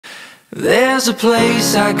There's a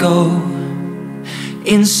place I go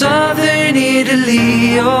in southern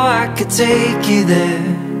Italy, or I could take you there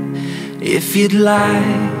if you'd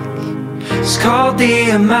like. It's called the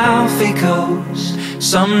Amalfi Coast.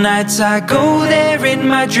 Some nights I go there in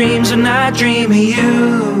my dreams, and I dream of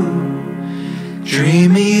you,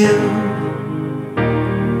 dream of you.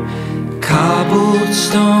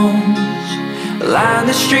 Cobblestones line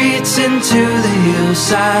the streets into the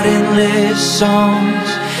hillside, endless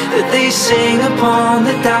songs that they sing upon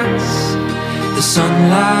the docks. The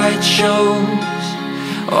sunlight shows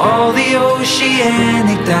all the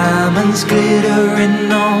oceanic diamonds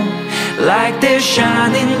glittering on, like they're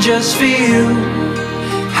shining just for you.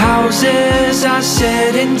 Houses are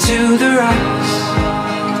set into the rocks,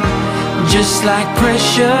 just like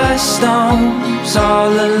precious stones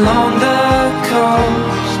all along the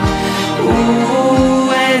coast.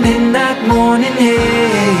 Ooh, and in that morning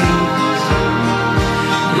haze,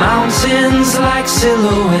 mountains like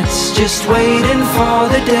silhouettes just waiting for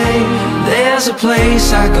the day. There's a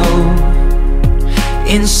place I go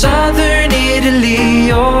in southern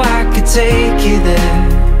Italy, or I could take you there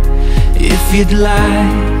if you'd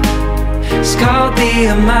like. It's called the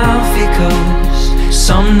Amalfi Coast.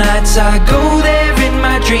 Some nights I go there in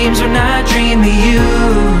my dreams, when I dream of you,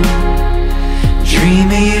 dream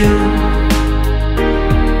of you.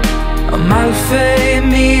 Amalfi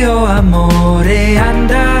mio amore,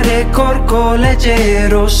 andare corpo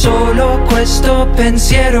leggero, solo questo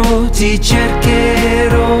pensiero ti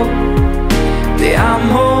cercherò. Ti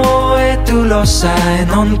amo e tu lo sai,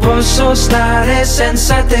 non posso stare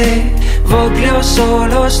senza te. Voglio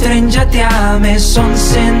solo stringerti a me, son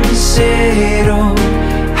sincero.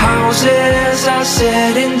 Houses are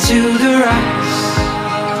set into the rocks,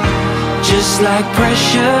 just like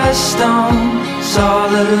precious stones all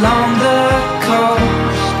along the coast.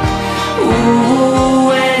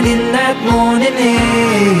 Ooh, and in that morning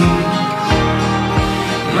haze,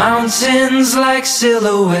 mountains like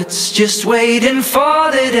silhouettes just waiting for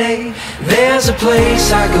the day. There's a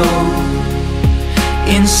place I go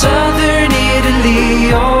in southern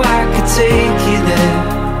Italy, or I could take you there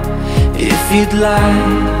if you'd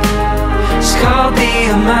like. It's called the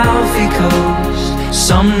Amalfi Coast.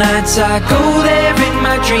 Some nights I go there in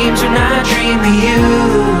my dreams, when I dream of you,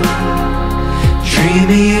 dream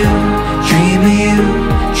of you.